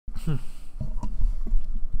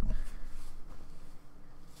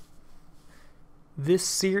This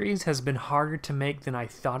series has been harder to make than I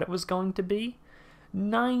thought it was going to be.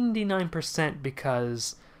 99%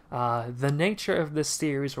 because the nature of this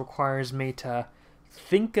series requires me to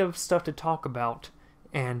think of stuff to talk about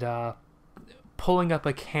and pulling up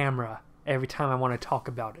a camera every time I want to talk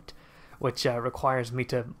about it, which requires me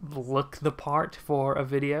to look the part for a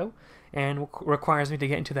video and requires me to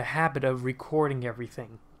get into the habit of recording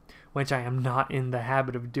everything, which I am not in the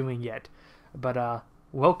habit of doing yet. But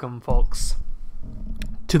welcome, folks,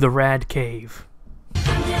 to the Radcave.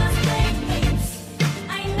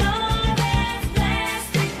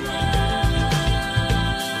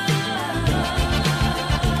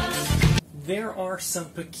 There are some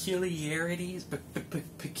peculiarities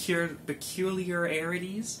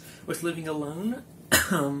with living alone.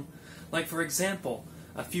 Like, for example,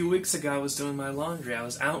 a few weeks ago I was doing my laundry. I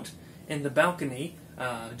was out in the balcony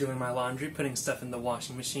doing my laundry, putting stuff in the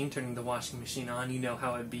washing machine, turning the washing machine on. You know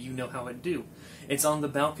how it be, you know how it do. It's on the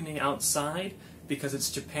balcony outside because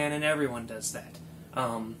it's Japan and everyone does that.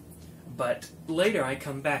 But later I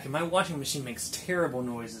come back and my washing machine makes terrible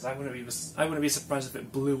noises. I wouldn't be surprised if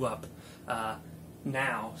it blew up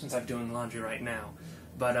now, since I'm doing laundry right now.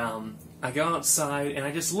 But I go outside and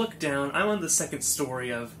I just look down. I'm on the second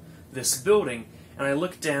story of this building, and I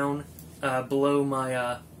look down below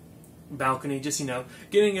my balcony, just, you know,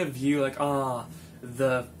 getting a view like,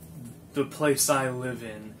 the place I live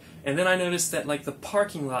in. And then I noticed that, like, the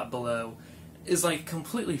parking lot below is, like,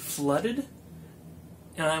 completely flooded.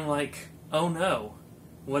 And I'm like, oh no,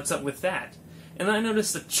 what's up with that? And then I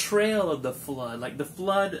noticed the trail of the flood. Like, the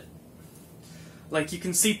flood, like, you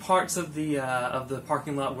can see parts of the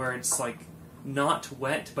parking lot where it's, like, not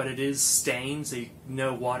wet, but it is stained, so you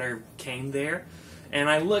know water came there. And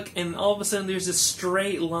I look, and all of a sudden there's this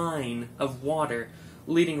straight line of water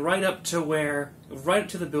leading right up to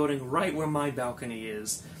the building, right where my balcony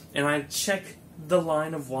is. And I check the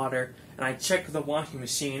line of water, and I check the washing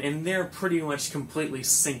machine, and they're pretty much completely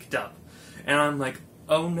synced up. And I'm like,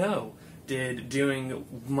 oh no, did doing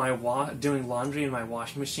laundry in my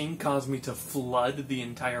washing machine cause me to flood the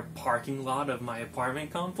entire parking lot of my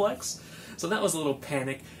apartment complex? So that was a little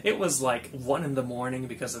panic. It was like 1 in the morning,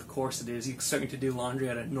 because of course it is. You expect me to do laundry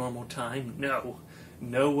at a normal time?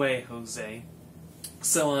 No way, Jose.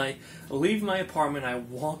 So I leave my apartment, I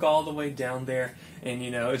walk all the way down there, and, you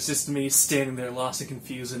know, it's just me standing there lost and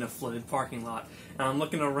confused in a flooded parking lot. And I'm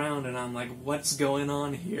looking around and I'm like, what's going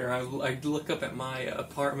on here? I look up at my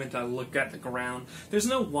apartment, I look at the ground. There's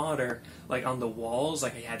no water, like, on the walls,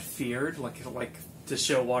 like I had feared, like to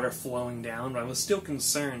show water flowing down, but I was still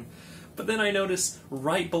concerned. But then I noticed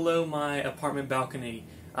right below my apartment balcony,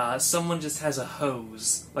 someone just has a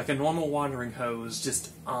hose, like a normal watering hose,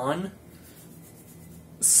 just on.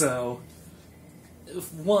 So,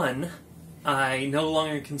 one, I no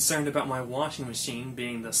longer concerned about my washing machine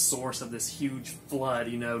being the source of this huge flood,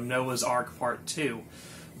 you know, Noah's Ark Part 2.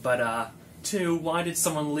 But, two, why did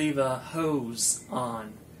someone leave a hose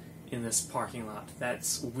on in this parking lot?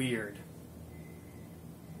 That's weird.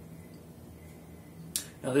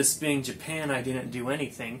 Now, this being Japan, I didn't do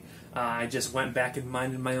anything. I just went back and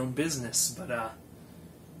minded my own business, but,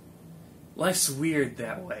 life's weird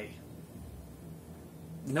that way.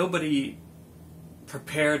 Nobody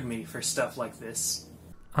prepared me for stuff like this.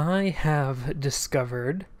 I have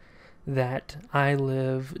discovered that I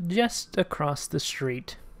live just across the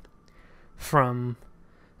street from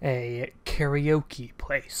a karaoke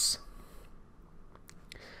place.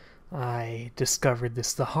 I discovered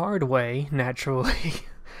this the hard way, naturally.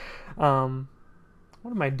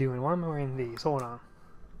 What am I doing? Why am I wearing these? Hold on.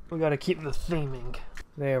 We gotta keep the theming.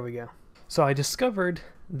 There we go. So I discovered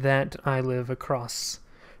that I live across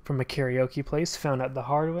from a karaoke place, found out the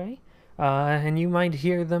hard way, and you might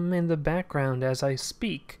hear them in the background as I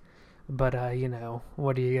speak, but, you know,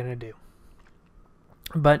 what are you gonna do?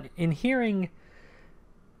 But in hearing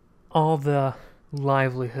all the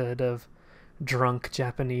livelihood of drunk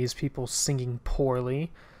Japanese people singing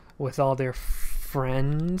poorly with all their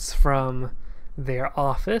friends from their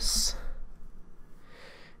office,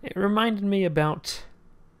 it reminded me about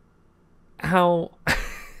how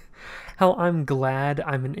I'm glad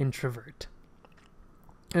I'm an introvert.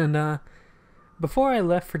 And before I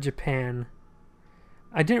left for Japan,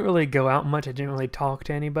 I didn't really go out much, I didn't really talk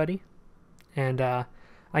to anybody, and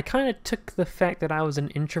I kind of took the fact that I was an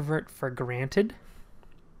introvert for granted.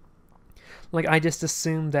 Like, I just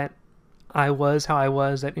assumed that I was how I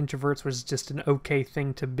was, that introverts was just an okay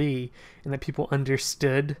thing to be, and that people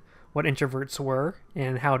understood what introverts were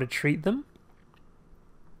and how to treat them.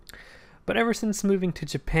 But ever since moving to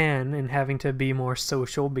Japan and having to be more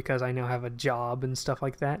social because I now have a job and stuff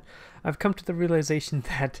like that, I've come to the realization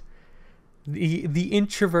that the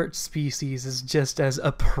introvert species is just as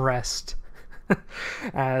oppressed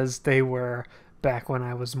as they were back when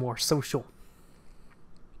I was more social.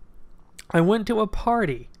 I went to a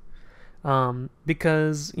party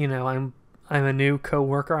because, you know, I'm a new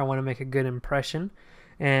coworker. I want to make a good impression,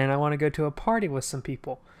 and I want to go to a party with some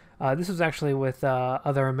people. This was actually with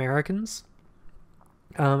other Americans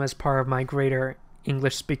as part of my greater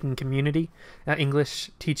English-speaking community, English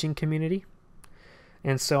teaching community.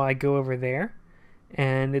 And so I go over there,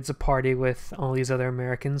 and it's a party with all these other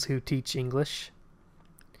Americans who teach English.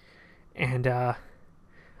 And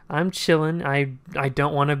I'm chilling. I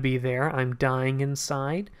don't want to be there. I'm dying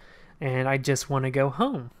inside, and I just want to go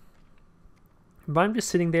home. But I'm just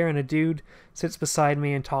sitting there, and a dude sits beside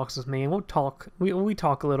me and talks with me, and we'll talk. We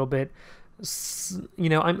talk a little bit. You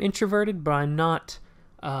know, I'm introverted, but I'm not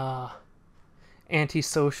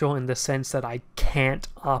antisocial in the sense that I can't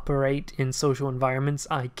operate in social environments.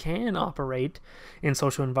 I can operate in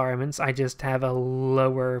social environments. I just have a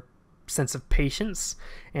lower sense of patience,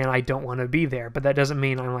 and I don't want to be there. But that doesn't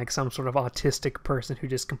mean I'm like some sort of autistic person who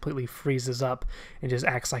just completely freezes up and just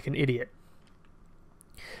acts like an idiot.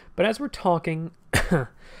 But as we're talking,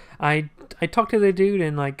 I talk to the dude,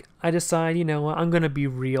 and like I decide, you know, I'm gonna be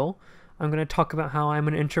real. I'm gonna talk about how I'm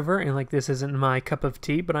an introvert, and like this isn't my cup of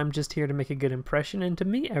tea, but I'm just here to make a good impression and to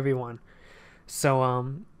meet everyone. So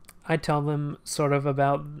I tell them sort of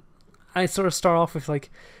about. I sort of start off with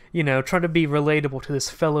like, you know, try to be relatable to this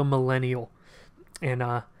fellow millennial,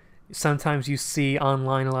 and sometimes you see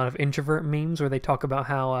online a lot of introvert memes where they talk about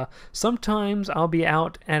how sometimes I'll be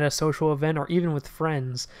out at a social event or even with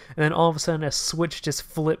friends, and then all of a sudden a switch just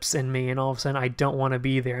flips in me, and all of a sudden I don't want to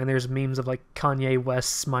be there. And there's memes of like Kanye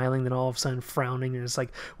West smiling, then all of a sudden frowning, and it's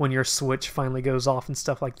like when your switch finally goes off and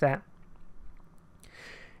stuff like that.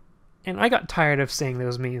 And I got tired of seeing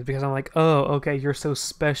those memes because I'm like, oh, okay, you're so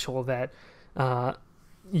special that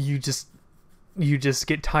you just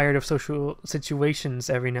get tired of social situations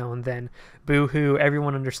every now and then. Boo-hoo,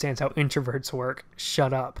 everyone understands how introverts work.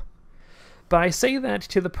 Shut up. But I say that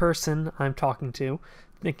to the person I'm talking to,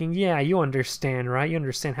 thinking, yeah, you understand, right? You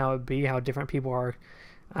understand how it be, how different people are,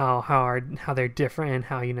 how they're different, and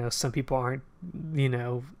how, you know, some people aren't, you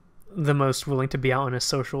know, the most willing to be out in a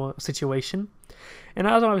social situation. And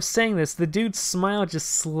as I was saying this, the dude's smile just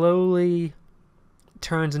slowly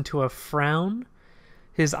turns into a frown.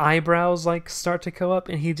 His eyebrows like start to go up,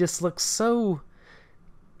 and he just looks so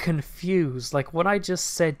confused. Like what I just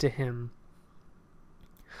said to him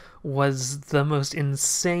was the most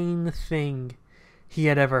insane thing he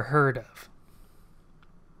had ever heard of.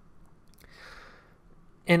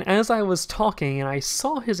 And as I was talking, and I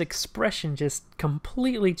saw his expression just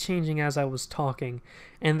completely changing as I was talking,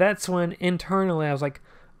 and that's when internally I was like,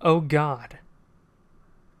 oh God.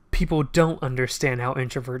 People don't understand how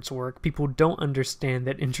introverts work. People don't understand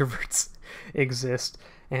that introverts exist,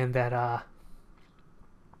 and that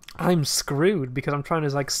I'm screwed because I'm trying to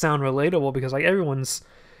like sound relatable because like everyone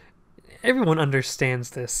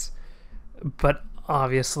understands this, but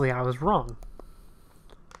obviously I was wrong.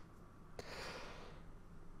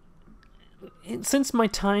 Since my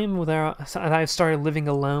time where I've started living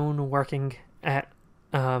alone, working at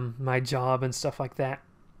my job and stuff like that,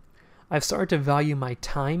 I've started to value my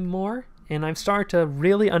time more, and I've started to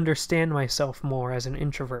really understand myself more as an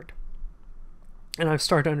introvert. And I've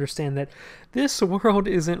started to understand that this world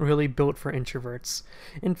isn't really built for introverts.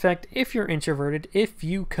 In fact, if you're introverted, if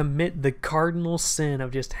you commit the cardinal sin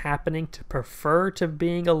of just happening to prefer to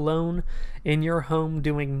being alone in your home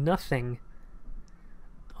doing nothing,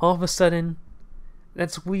 all of a sudden,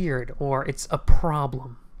 that's weird, or it's a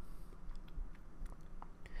problem.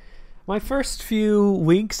 My first few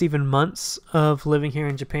weeks, even months of living here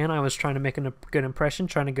in Japan, I was trying to make a good impression,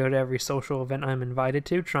 trying to go to every social event I'm invited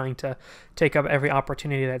to, trying to take up every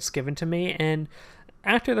opportunity that's given to me. And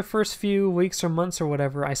after the first few weeks or months or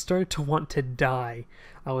whatever, I started to want to die.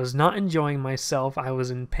 I was not enjoying myself. I was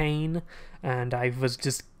in pain, and I was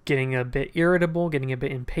just getting a bit irritable, getting a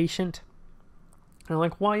bit impatient. And I'm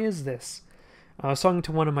like, why is this? I was talking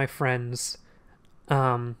to one of my friends,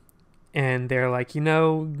 and they're like, you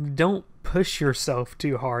know, don't push yourself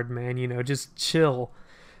too hard, man. You know, just chill.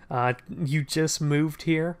 You just moved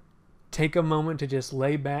here. Take a moment to just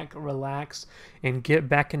lay back, relax, and get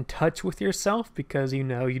back in touch with yourself, because, you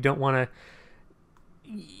know, you don't want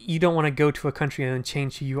to go to a country and then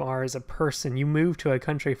change who you are as a person. You moved to a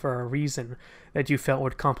country for a reason that you felt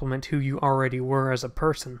would complement who you already were as a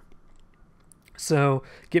person. So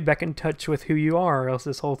get back in touch with who you are, or else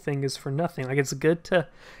this whole thing is for nothing. Like, it's good to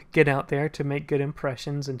get out there, to make good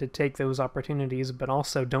impressions, and to take those opportunities, but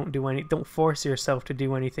also don't force yourself to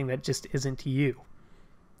do anything that just isn't you.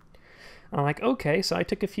 I'm like, okay, so I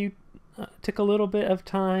took a little bit of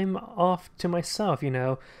time off to myself.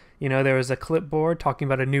 There was a clipboard talking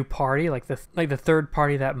about a new party, like the third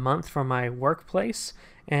party that month from my workplace,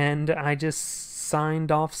 and I just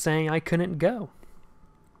signed off saying I couldn't go.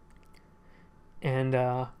 And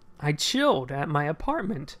I chilled at my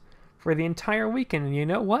apartment for the entire weekend, and you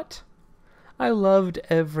know what? I loved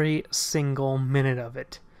every single minute of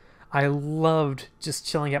it. I loved just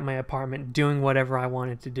chilling at my apartment, doing whatever I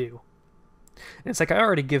wanted to do. And it's like, I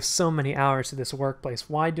already give so many hours to this workplace.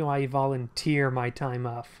 Why do I volunteer my time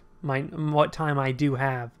off? What time I do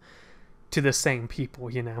have to the same people,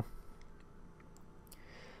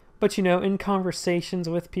 But, in conversations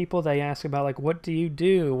with people, they ask about, like, what do you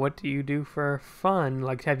do? What do you do for fun?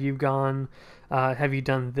 Like, have you done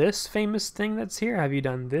this famous thing that's here? Have you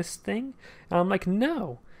done this thing? And I'm like,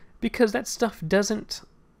 no, because that stuff doesn't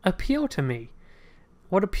appeal to me.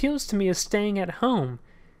 What appeals to me is staying at home.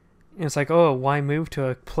 And it's like, oh, why move to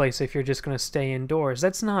a place if you're just going to stay indoors?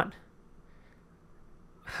 That's not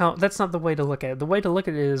the way to look at it. The way to look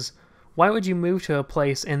at it is, why would you move to a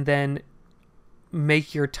place and then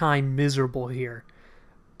make your time miserable here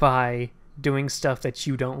by doing stuff that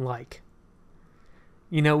you don't like?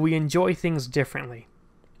 We enjoy things differently.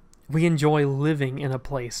 We enjoy living in a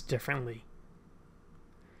place differently.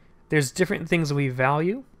 There's different things we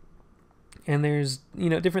value, and there's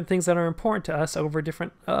different things that are important to us over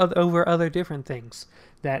other different things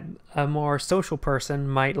that a more social person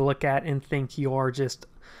might look at and think you're just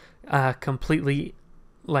completely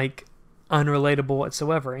like unrelatable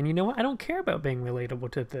whatsoever. And you know what? I don't care about being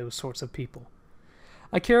relatable to those sorts of people.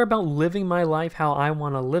 I care about living my life how I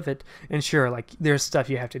want to live it. And sure, like, there's stuff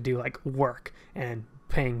you have to do, like work and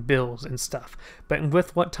paying bills and stuff. But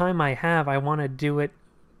with what time I have, I want to do it.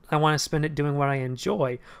 I want to spend it doing what I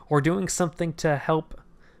enjoy, or doing something to help,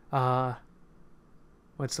 to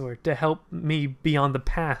help me be on the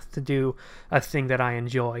path to do a thing that I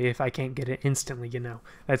enjoy if I can't get it instantly,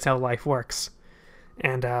 That's how life works.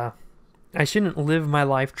 And, I shouldn't live my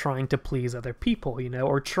life trying to please other people,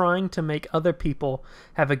 or trying to make other people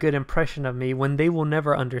have a good impression of me when they will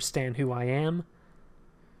never understand who I am,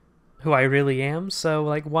 who I really am. So,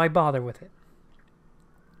 like, why bother with it?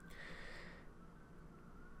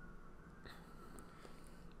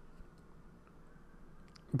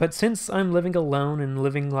 But since I'm living alone and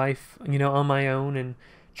living life, on my own and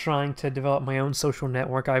trying to develop my own social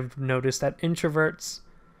network, I've noticed that introverts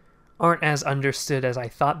aren't as understood as I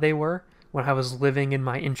thought they were when I was living in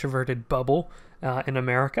my introverted bubble in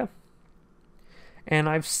America. And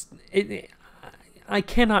I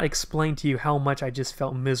cannot explain to you how much I just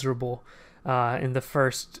felt miserable in the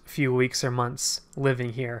first few weeks or months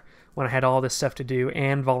living here, when I had all this stuff to do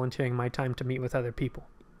and volunteering my time to meet with other people.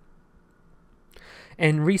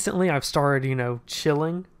 And recently I've started,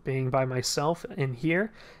 chilling, being by myself in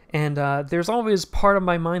here. And there's always part of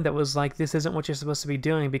my mind that was like, this isn't what you're supposed to be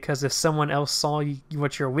doing, because if someone else saw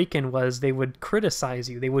what your weekend was, they would criticize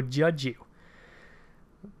you. They would judge you.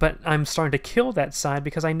 But I'm starting to kill that side,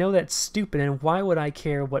 because I know that's stupid, and why would I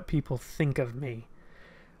care what people think of me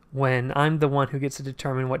when I'm the one who gets to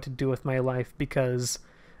determine what to do with my life? Because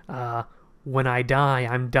when I die,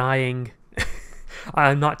 I'm dying.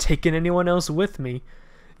 I'm not taking anyone else with me,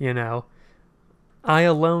 I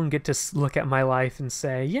alone get to look at my life and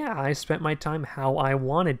say, yeah, I spent my time how I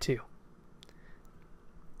wanted to.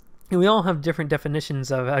 And we all have different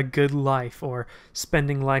definitions of a good life, or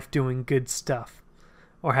spending life doing good stuff,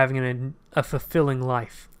 or having a fulfilling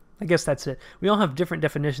life. I guess that's it. We all have different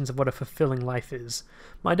definitions of what a fulfilling life is.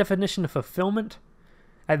 My definition of fulfillment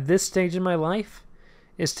at this stage in my life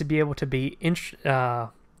is to be able to be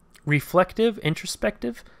reflective,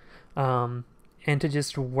 introspective, and to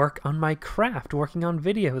just work on my craft, working on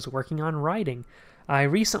videos, working on writing. I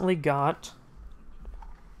recently got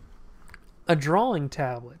a drawing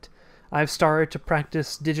tablet. I've started to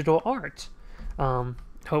practice digital art.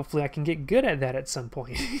 Hopefully I can get good at that at some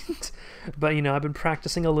point. But, I've been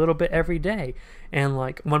practicing a little bit every day. And,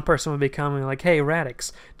 like, one person would be coming like, hey,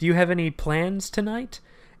 Radix, do you have any plans tonight?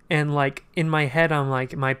 And, like, in my head, I'm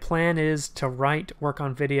like, my plan is to write, work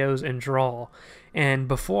on videos, and draw. And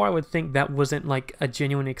before I would think that wasn't, like, a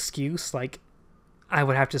genuine excuse, like, I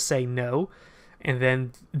would have to say no, and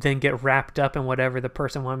then get wrapped up in whatever the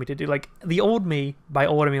person wanted me to do. Like, the old me, by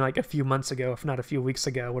old I mean like a few months ago, if not a few weeks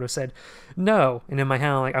ago, would have said no. And in my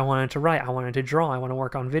head, like, I wanted to write, I wanted to draw, I want to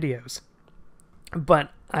work on videos.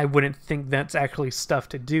 But I wouldn't think that's actually stuff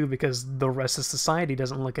to do because the rest of society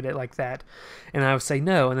doesn't look at it like that. And I would say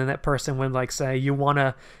no, and then that person would like say, you want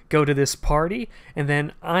to go to this party? And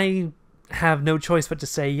then I have no choice but to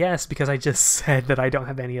say yes because I just said that I don't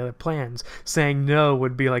have any other plans. Saying no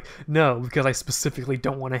would be like, no, because I specifically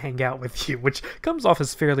don't want to hang out with you, which comes off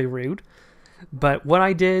as fairly rude. But what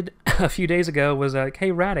I did a few days ago was like,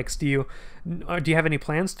 hey, Radix, do you have any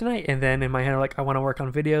plans tonight? And then in my head, like, I want to work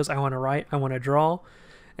on videos, I want to write, I want to draw.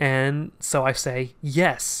 And so I say,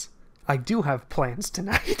 yes, I do have plans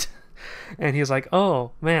tonight. And he's like,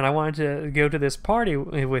 oh, man, I wanted to go to this party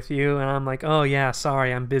with you. And I'm like, oh, yeah,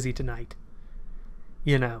 sorry, I'm busy tonight.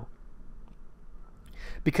 You know.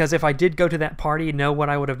 Because if I did go to that party, you know what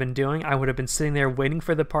I would have been doing? I would have been sitting there waiting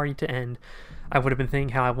for the party to end. I would have been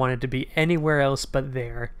thinking how I wanted to be anywhere else but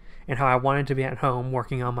there, and how I wanted to be at home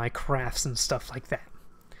working on my crafts and stuff like that.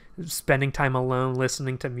 Spending time alone,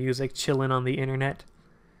 listening to music, chilling on the internet.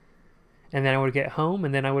 And then I would get home,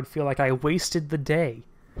 and then I would feel like I wasted the day.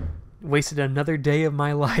 Wasted another day of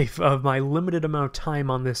my life, of my limited amount of time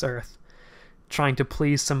on this earth, trying to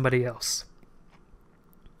please somebody else.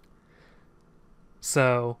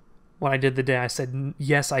 So, what I did the day I said,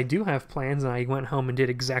 yes, I do have plans, and I went home and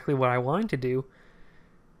did exactly what I wanted to do,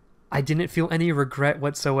 I didn't feel any regret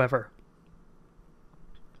whatsoever.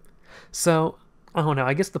 So, I don't know,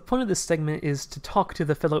 I guess the point of this segment is to talk to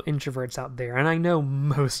the fellow introverts out there, and I know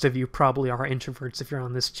most of you probably are introverts if you're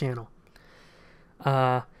on this channel.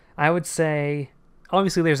 I would say,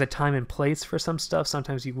 obviously there's a time and place for some stuff.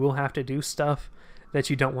 Sometimes you will have to do stuff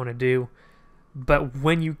that you don't want to do. But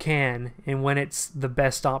when you can, and when it's the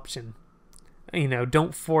best option, you know,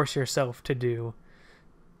 don't force yourself to do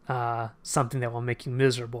something that will make you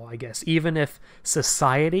miserable, I guess. Even if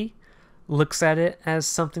society looks at it as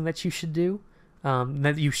something that you should do,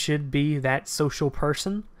 that you should be that social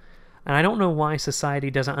person. And I don't know why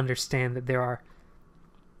society doesn't understand that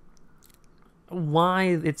why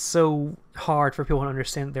it's so hard for people to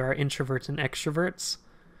understand that there are introverts and extroverts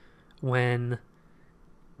when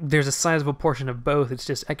there's a sizable portion of both. It's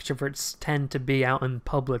just extroverts tend to be out in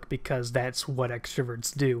public because that's what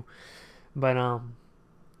extroverts do. But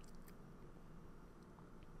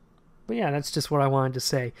yeah, that's just what I wanted to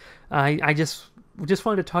say. I just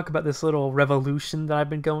wanted to talk about this little revolution that I've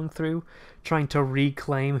been going through, trying to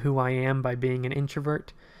reclaim who I am by being an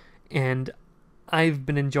introvert. And I've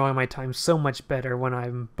been enjoying my time so much better when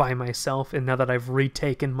I'm by myself, and now that I've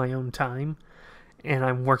retaken my own time and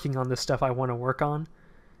I'm working on the stuff I want to work on,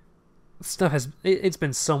 it's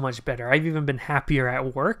been so much better. I've even been happier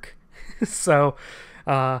at work. So,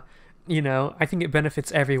 you know, I think it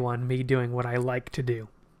benefits everyone, me doing what I like to do.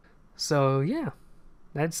 So, yeah,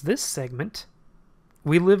 that's this segment.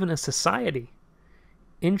 We live in a society.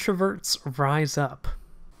 Introverts rise up.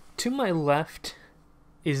 To my left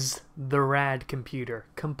is the Rad computer,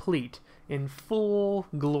 complete, in full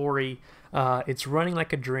glory. It's running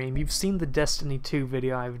like a dream. You've seen the Destiny 2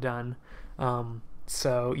 video I've done.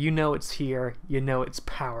 So you know it's here, you know it's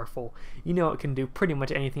powerful, you know it can do pretty much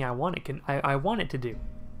anything I want it to do.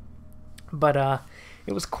 But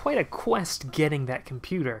it was quite a quest getting that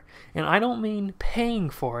computer, and I don't mean paying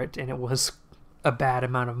for it, and it was a bad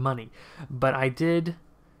amount of money, but I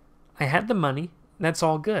had the money, that's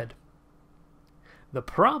all good. The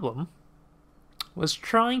problem was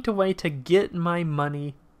trying to get my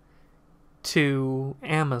money to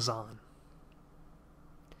Amazon.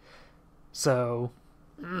 So,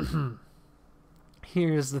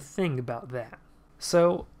 here's the thing about that.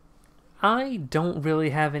 So, I don't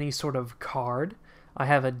really have any sort of card. I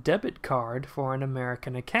have a debit card for an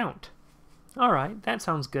American account. Alright, that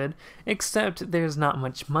sounds good, except there's not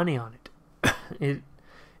much money on it.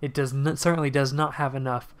 It certainly does not have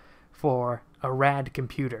enough for a Rad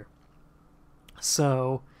computer.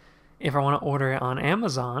 So, if I want to order it on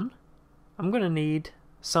Amazon, I'm going to need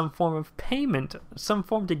some form of payment, some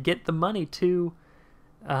form to get the money to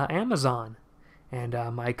Amazon. And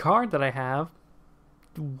my card that I have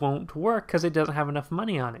won't work because it doesn't have enough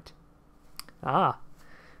money on it.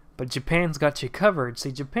 But Japan's got you covered.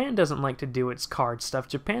 See, Japan doesn't like to do its card stuff.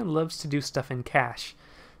 Japan loves to do stuff in cash.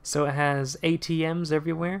 So it has ATMs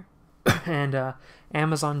everywhere. And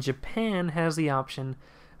Amazon Japan has the option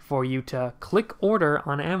for you to click order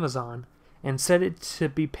on Amazon and set it to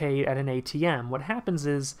be paid at an ATM. What happens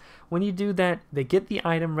is, when you do that, they get the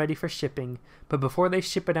item ready for shipping, but before they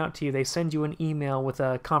ship it out to you, they send you an email with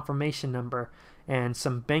a confirmation number and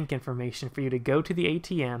some bank information for you to go to the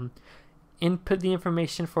ATM, input the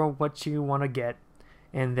information for what you want to get,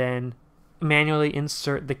 and then manually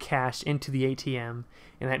insert the cash into the ATM,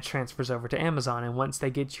 and that transfers over to Amazon. And once they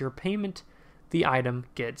get your payment, the item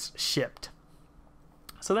gets shipped.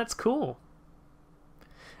 So that's cool.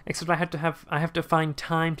 Except I have to find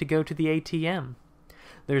time to go to the ATM.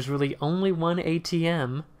 There's really only one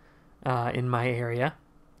ATM in my area,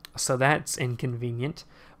 so that's inconvenient.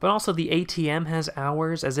 But also the ATM has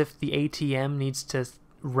hours, as if the ATM needs to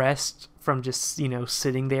rest from just,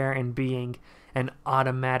 sitting there and being an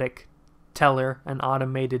automatic teller, an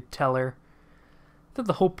automated teller. I thought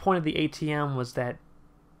the whole point of the ATM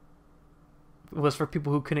was for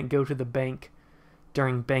people who couldn't go to the bank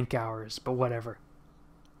during bank hours, but whatever.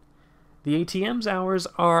 The ATM's hours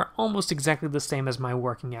are almost exactly the same as my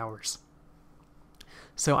working hours.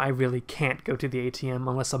 So I really can't go to the ATM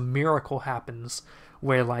unless a miracle happens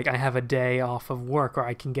where, like, I have a day off of work or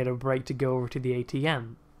I can get a break to go over to the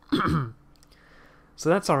ATM. So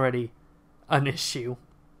that's already an issue.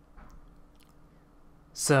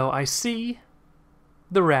 So I see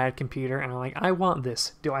the rad computer and I'm like, I want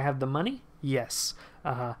this. Do I have the money? Yes.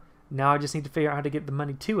 Now I just need to figure out how to get the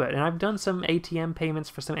money to it. And I've done some ATM payments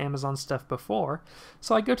for some Amazon stuff before.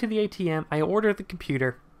 So I go to the ATM, I order the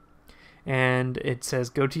computer, and it says,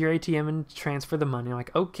 go to your ATM and transfer the money. I'm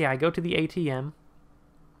like, okay, I go to the ATM,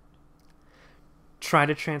 try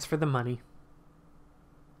to transfer the money,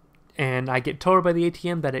 and I get told by the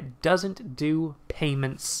ATM that it doesn't do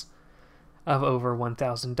payments of over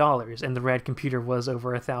 $1,000, and the rad computer was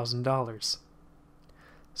over $1,000.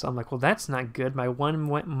 So I'm like, well, that's not good. My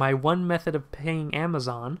one method of paying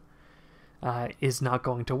Amazon is not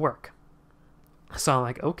going to work. So I'm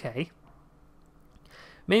like, okay.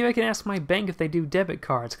 Maybe I can ask my bank if they do debit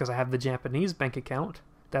cards, because I have the Japanese bank account.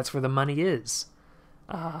 That's where the money is.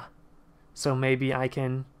 So maybe I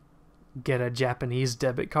can get a Japanese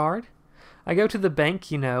debit card. I go to the bank,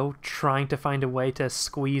 trying to find a way to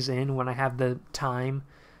squeeze in when I have the time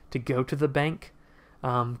to go to the bank.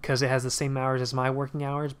 Because it has the same hours as my working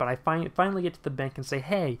hours, but I finally get to the bank and say,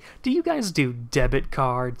 hey, do you guys do debit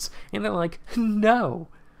cards? And they're like, no.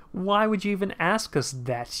 Why would you even ask us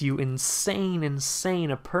that, you insane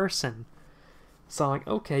a person? So I'm like,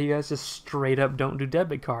 okay, you guys just straight up don't do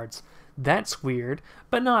debit cards. That's weird,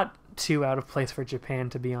 but not too out of place for Japan,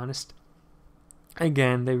 to be honest.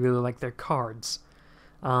 Again, they really like their cards.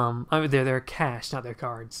 They're their cash, not their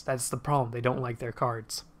cards. That's the problem. They don't like their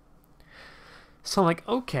cards. So I'm like,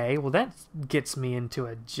 okay, well that gets me into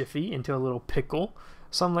a jiffy, into a little pickle.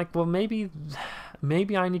 So I'm like, well maybe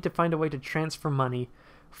I need to find a way to transfer money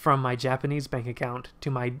from my Japanese bank account to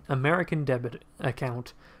my American debit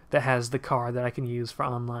account that has the card that I can use for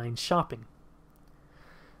online shopping.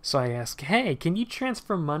 So I ask, hey, can you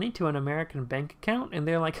transfer money to an American bank account? And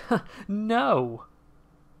they're like, no.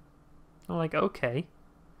 I'm like, okay.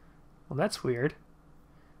 Well, that's weird.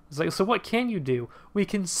 It's like, so what can you do? We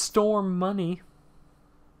can store money.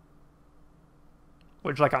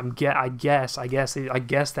 Which, like, I guess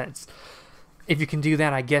that's, if you can do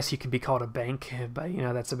that, I guess you can be called a bank, but,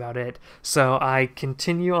 that's about it. So I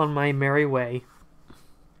continue on my merry way,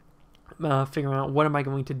 figuring out what am I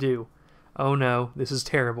going to do. Oh no, this is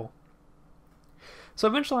terrible. So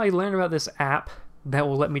eventually I learned about this app that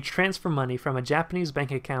will let me transfer money from a Japanese bank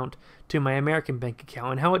account to my American bank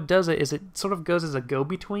account. And how it does it is it sort of goes as a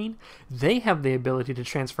go-between. They have the ability to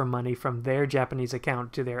transfer money from their Japanese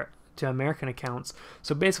account to American accounts.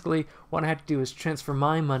 So basically, what I have to do is transfer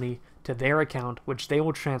my money to their account, which they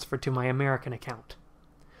will transfer to my American account.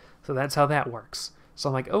 So that's how that works. So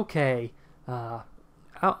I'm like, okay,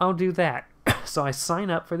 I'll do that. So I sign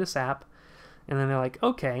up for this app, and then they're like,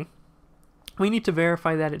 okay, we need to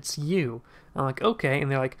verify that it's you. I'm like, okay, and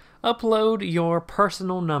they're like, upload your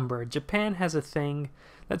personal number. Japan has a thing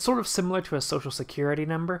that's sort of similar to a social security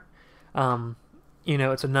number.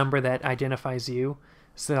 It's a number that identifies you.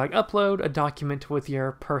 So they're like, upload a document with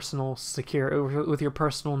your personal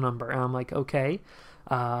number. And I'm like, okay,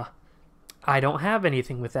 I don't have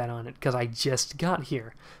anything with that on it because I just got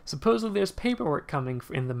here. Supposedly there's paperwork coming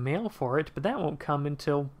in the mail for it, but that won't come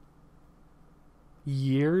until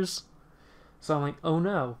years. So I'm like, oh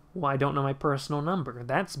no, well, I don't know my personal number.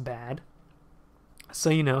 That's bad.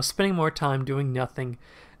 So, spending more time doing nothing,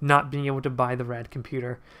 not being able to buy the rad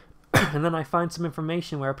computer. And then I find some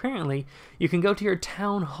information where apparently you can go to your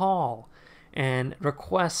town hall and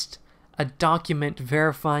request a document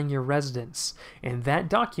verifying your residence. And that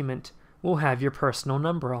document will have your personal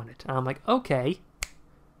number on it. And I'm like, okay,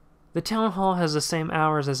 the town hall has the same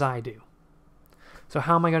hours as I do. So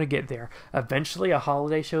how am I going to get there? Eventually a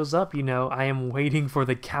holiday shows up. I am waiting for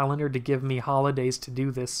the calendar to give me holidays to do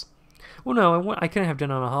this. Well, no, I couldn't have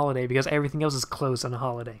done it on a holiday because everything else is closed on a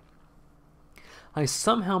holiday. I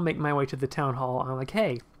somehow make my way to the town hall. I'm like,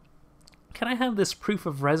 hey, can I have this proof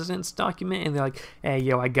of residence document? And they're like, hey,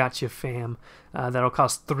 yo, I got you, fam. That'll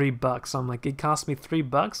cost $3. So I'm like, it cost me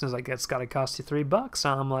 $3? And it's like, it's got to cost you $3. So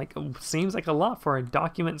I'm like, seems like a lot for a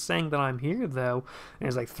document saying that I'm here, though. And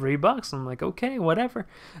it's like, $3. I'm like, okay, whatever.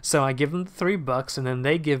 So I give them the $3, and then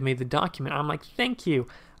they give me the document. I'm like, thank you.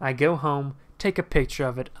 I go home, take a picture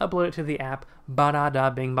of it, upload it to the app, ba-da-da,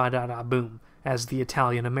 bing, ba-da-da, boom, as the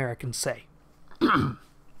Italian Americans say.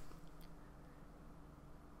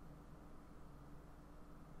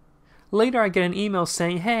 Later, I get an email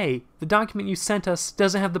saying, hey, the document you sent us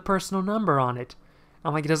doesn't have the personal number on it.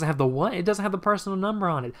 I'm like, it doesn't have the what? It doesn't have the personal number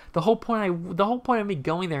on it. The whole point of me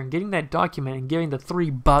going there and getting that document and giving the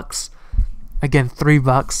 $3, again,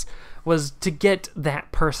 $3, was to get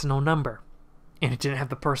that personal number. And it didn't have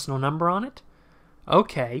the personal number on it?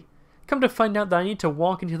 Okay. Come to find out that I need to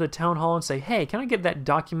walk into the town hall and say, hey, can I get that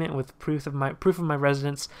document with proof of my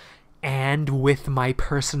residence and with my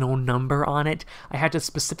personal number on it? I had to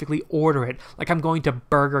specifically order it. Like, I'm going to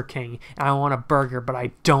Burger King and I want a burger, but I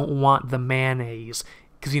don't want the mayonnaise.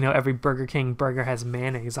 Because, you know, every Burger King burger has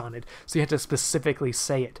mayonnaise on it. So you have to specifically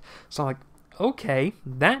say it. So I'm like, okay,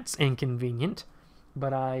 that's inconvenient.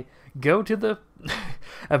 But I go to the...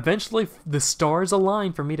 eventually, the stars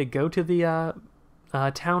align for me to go to the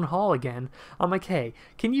town hall again. I'm like, hey,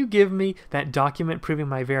 can you give me that document proving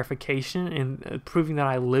my verification and proving that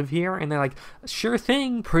I live here? And they're like, sure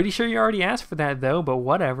thing. Pretty sure you already asked for that, though, but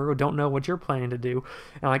whatever. Don't know what you're planning to do.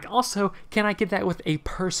 And I'm like, also, can I get that with a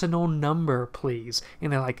personal number, please?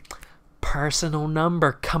 And they're like, personal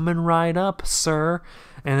number coming right up, sir.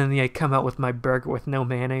 And then they come out with my burger with no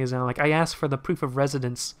mayonnaise. And I'm like, I asked for the proof of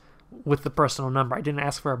residence with the personal number. I didn't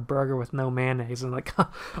ask for a burger with no mayonnaise. And like,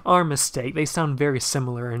 our mistake. They sound very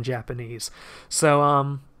similar in Japanese.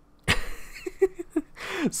 So,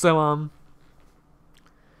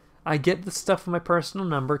 I get the stuff with my personal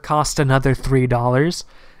number. Cost another $3.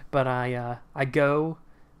 But I go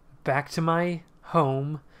back to my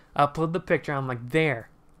home, upload the picture. I'm like, there.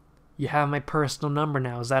 You have my personal number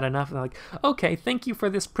now. Is that enough? And they're like, okay, thank you for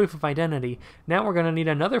this proof of identity. Now we're going to need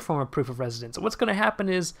another form of proof of residence. What's going to happen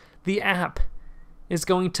is the app is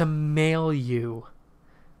going to mail you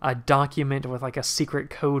a document with like a secret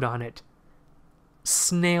code on it.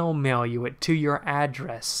 Snail mail you it to your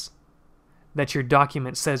address that your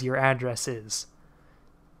document says your address is.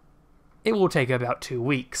 It will take about 2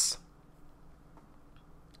 weeks.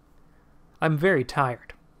 I'm very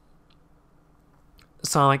tired.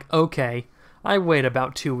 So I'm like, okay, I wait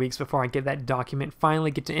about 2 weeks before I get that document, finally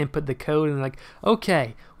get to input the code, and like,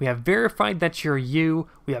 okay, we have verified that you're you,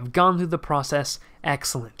 we have gone through the process,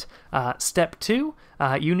 excellent. Step 2,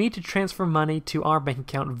 you need to transfer money to our bank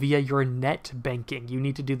account via your net banking. You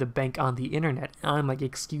need to do the bank on the internet. And I'm like,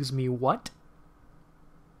 excuse me, what?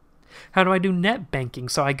 How do I do net banking?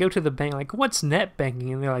 So I go to the bank, like, what's net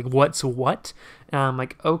banking? And they're like, what's what? And I'm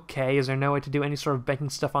like, okay, is there no way to do any sort of banking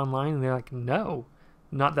stuff online? And they're like, no.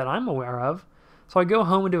 Not that I'm aware of. So I go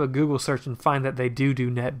home and do a Google search and find that they do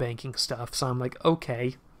net banking stuff. So I'm like,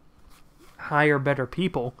 okay, hire better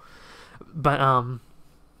people. But,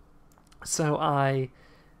 so I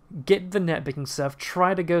get the net banking stuff,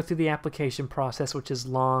 try to go through the application process, which is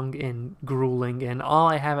long and grueling, and all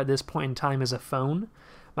I have at this point in time is a phone.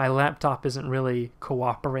 My laptop isn't really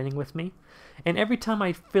cooperating with me. And every time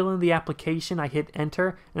I fill in the application, I hit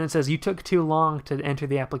enter, and it says, you took too long to enter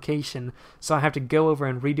the application, so I have to go over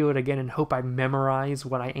and redo it again and hope I memorize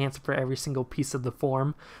what I answer for every single piece of the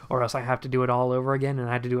form, or else I have to do it all over again, and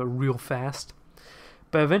I have to do it real fast.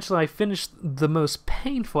 But eventually I finished the most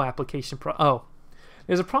painful application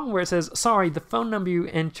there's a problem where it says, sorry, the phone number you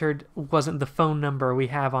entered wasn't the phone number we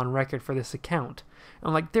have on record for this account.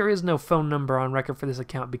 I'm like, there is no phone number on record for this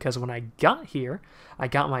account, because when I got here, I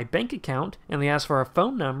got my bank account, and they asked for a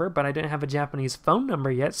phone number, but I didn't have a Japanese phone number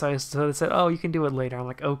yet, so they said, oh, you can do it later. I'm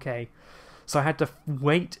like, okay. So I had to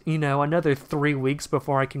wait, another 3 weeks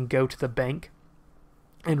before I can go to the bank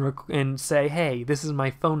and say, hey, this is my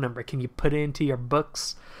phone number. Can you put it into your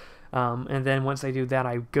books? And then once I do that,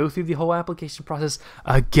 I go through the whole application process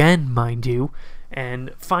again, mind you,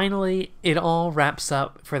 and finally it all wraps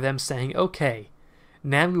up for them saying, okay,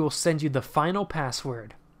 now we will send you the final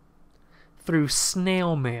password through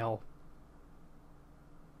snail mail.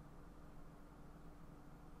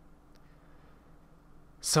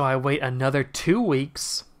 So I wait another 2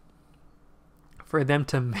 weeks for them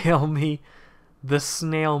to mail me the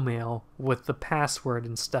snail mail with the password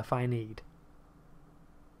and stuff I need.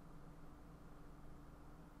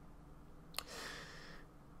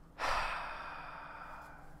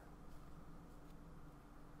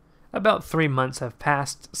 About 3 months have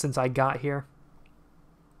passed since I got here,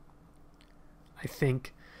 I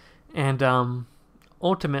think, And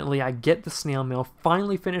ultimately, I get the snail mail,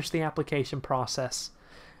 finally finish the application process,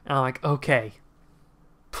 and I'm like, okay,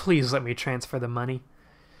 please let me transfer the money.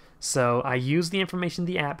 So I use the information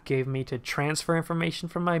the app gave me to transfer information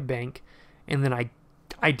from my bank, and then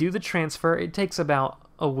I do the transfer. It takes about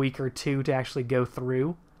a week or two to actually go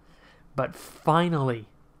through, but finally,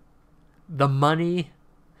 the money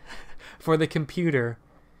for the computer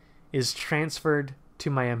is transferred to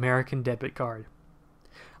my American debit card.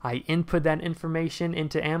 I input that information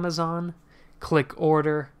into Amazon, click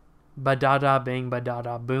order, ba-da-da bing,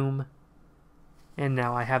 ba-da-da boom, and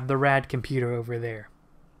now I have the rad computer over there.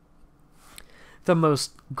 The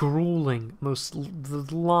most grueling, the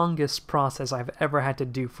longest process I've ever had to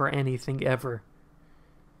do for anything ever.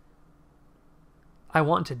 I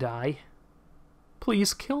want to die.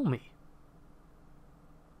 Please kill me.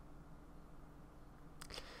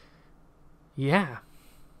 Yeah.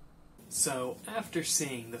 So, after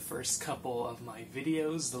seeing the first couple of my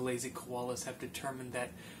videos, the lazy koalas have determined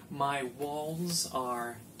that my walls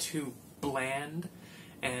are too bland,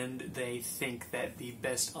 and they think that the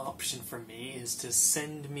best option for me is to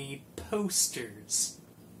send me posters.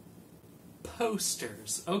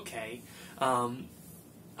 Posters, okay.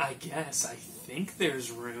 I guess, I think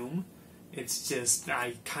there's room. It's just,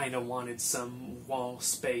 I kind of wanted some wall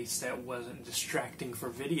space that wasn't distracting for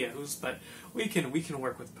videos, but we can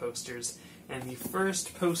work with posters. And the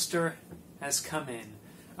first poster has come in.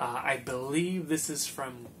 I believe this is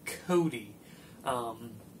from Cody.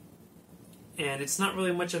 And it's not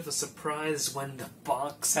really much of a surprise when the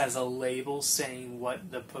box has a label saying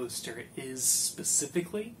what the poster is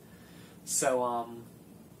specifically. So,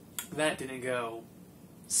 that didn't go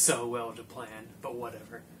so well to plan, but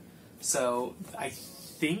whatever. So, I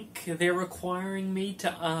think they're requiring me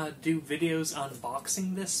to do videos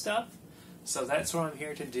unboxing this stuff. So that's what I'm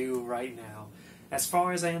here to do right now. As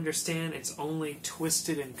far as I understand, it's only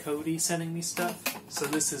Twisted and Cody sending me stuff. So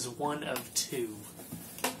this is one of two.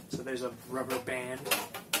 So there's a rubber band.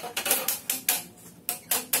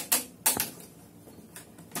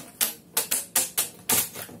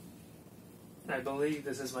 I believe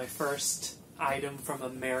this is my first item from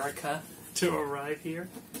America to arrive here.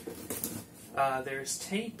 There's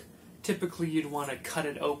tape. Typically you'd want to cut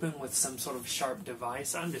it open with some sort of sharp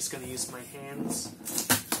device. I'm just going to use my hands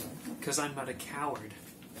because I'm not a coward.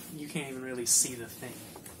 You can't even really see the thing.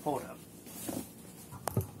 Hold up.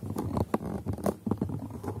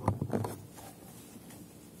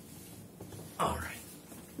 Alright.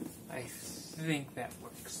 I think that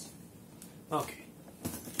works. Okay.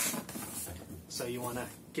 So you want to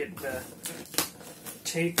get the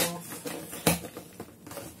tape off.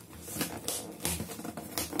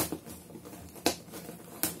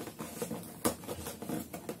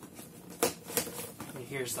 And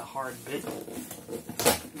here's the hard bit.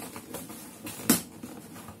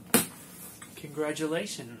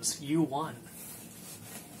 Congratulations, you won.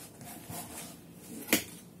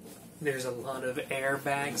 There's a lot of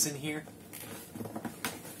airbags in here.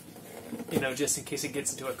 You know, just in case it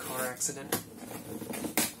gets into a car accident.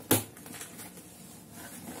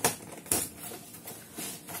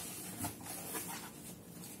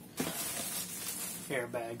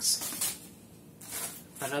 Airbags.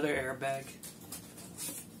 Another airbag.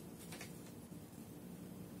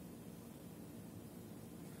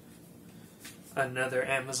 Another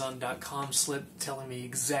Amazon.com slip telling me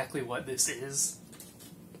exactly what this is.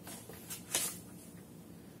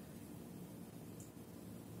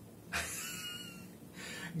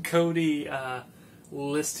 Cody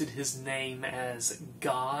listed his name as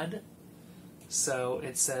God. So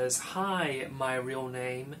it says, "Hi, my real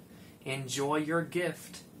name. Enjoy your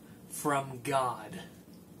gift from God.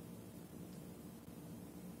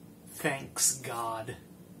 Thanks, God."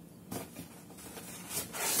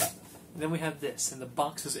 Then we have this, and the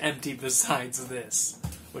box is empty besides this,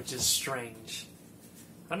 which is strange.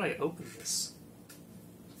 How do I open this?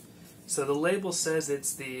 So the label says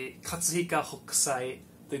it's the Katsuhika Hokusai,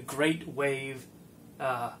 the Great Wave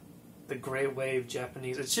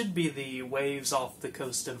Japanese. It should be the waves off the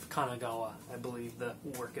coast of Kanagawa, I believe the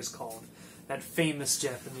work is called. That famous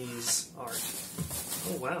Japanese art.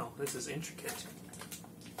 Oh wow, this is intricate.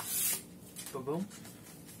 Boom boom.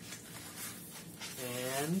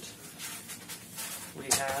 And we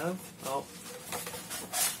have,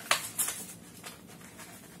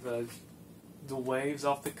 the waves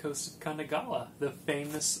off the coast of Kanagawa, the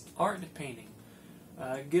famous art painting.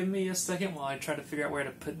 Give me a second while I try to figure out where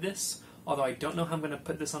to put this, although I don't know how I'm going to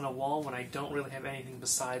put this on a wall when I don't really have anything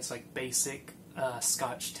besides like basic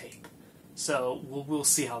Scotch tape. So we'll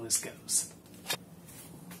see how this goes.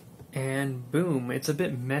 And boom, it's a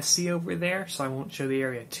bit messy over there, so I won't show the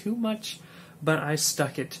area too much, but I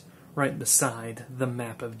stuck it right beside the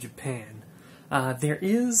map of Japan.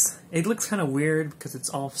 It looks kind of weird because it's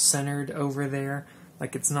off-centered over there,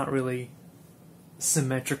 like it's not really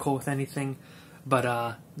symmetrical with anything,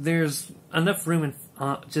 but there's enough room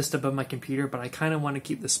just above my computer, but I kind of want to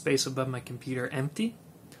keep the space above my computer empty.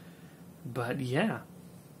 But yeah,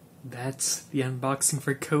 that's the unboxing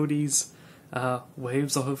for Cody's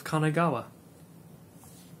Waves of Kanagawa.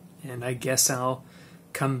 And I guess I'll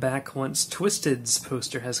come back once Twisted's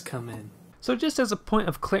poster has come in. So just as a point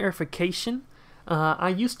of clarification, I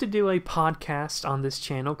used to do a podcast on this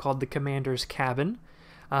channel called The Commander's Cabin.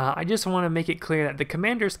 I just want to make it clear that The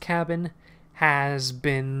Commander's Cabin has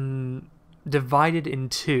been divided in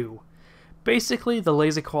two. Basically, the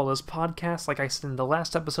Lazy KOALAS podcast, like I said in the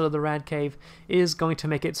last episode of the Radcave, is going to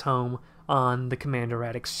make its home on the Commander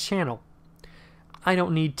Radix channel. I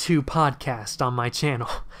don't need two podcasts on my channel.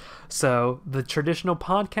 So the traditional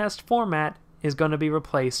podcast format is going to be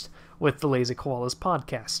replaced with the Lazy KOALAS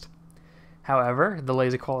podcast. However, the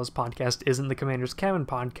Lazy KOALAS podcast isn't the Commander's Cabin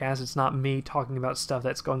podcast. It's not me talking about stuff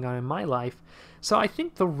that's going on in my life. So I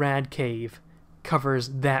think the Radcave covers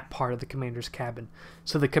that part of the Commander's Cabin.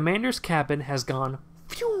 So the Commander's Cabin has gone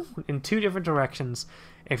in two different directions.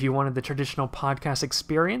 If you wanted the traditional podcast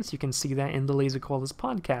experience, you can see that in the Lazy KOALAS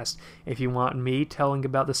podcast. If you want me telling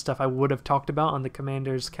about the stuff I would have talked about on the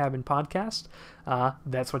Commander's Cabin podcast,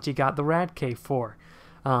 that's what you got the Radcave for.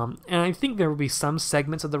 And I think there will be some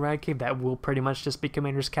segments of the Radcave that will pretty much just be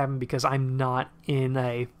Commander's Cabin because I'm not in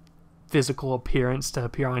a physical appearance to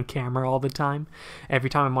appear on camera all the time, every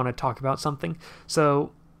time I want to talk about something.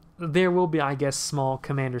 So there will be, I guess, small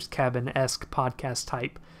Commander's Cabin-esque podcast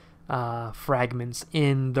type fragments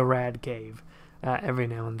in the Radcave every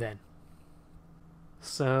now and then.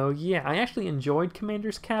 So yeah, I actually enjoyed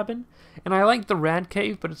Commander's Cabin, and I like the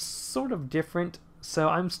Radcave, but it's sort of different, so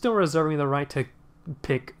I'm still reserving the right to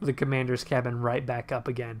pick the Commander's Cabin right back up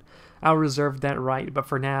again. I'll reserve that right, but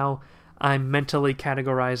for now, I'm mentally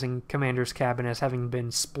categorizing Commander's Cabin as having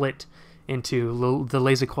been split into the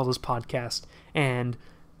Lazy KOALAS podcast and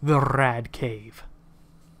the Radcave.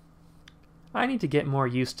 I need to get more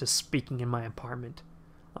used to speaking in my apartment.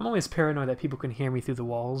 I'm always paranoid that people can hear me through the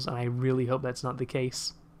walls, and I really hope that's not the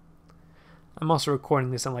case. I'm also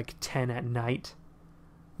recording this at like 10 at night,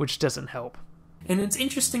 which doesn't help. And it's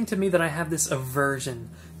interesting to me that I have this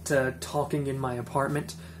aversion to talking in my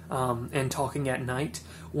apartment and talking at night,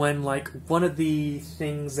 when like one of the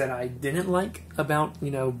things that I didn't like about,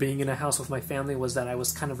 being in a house with my family was that I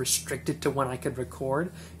was kind of restricted to when I could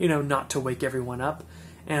record, not to wake everyone up.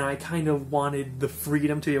 And I kind of wanted the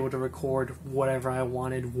freedom to be able to record whatever I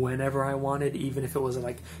wanted, whenever I wanted, even if it was at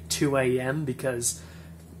like 2 a.m. because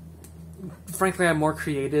frankly, I'm more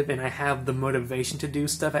creative and I have the motivation to do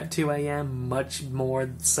stuff at 2 a.m. much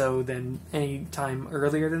more so than any time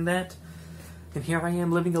earlier than that. And here I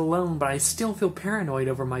am living alone, but I still feel paranoid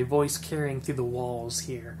over my voice carrying through the walls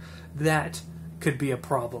here. That could be a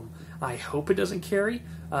problem. I hope it doesn't carry.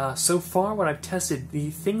 So far, what I've tested, the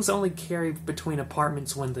things only carry between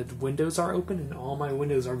apartments when the windows are open, and all my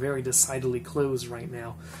windows are very decidedly closed right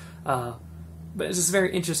now. But it's just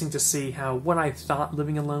very interesting to see how what I thought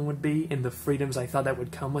living alone would be and the freedoms I thought that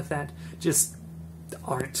would come with that just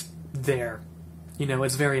aren't there.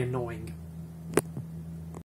 It's very annoying.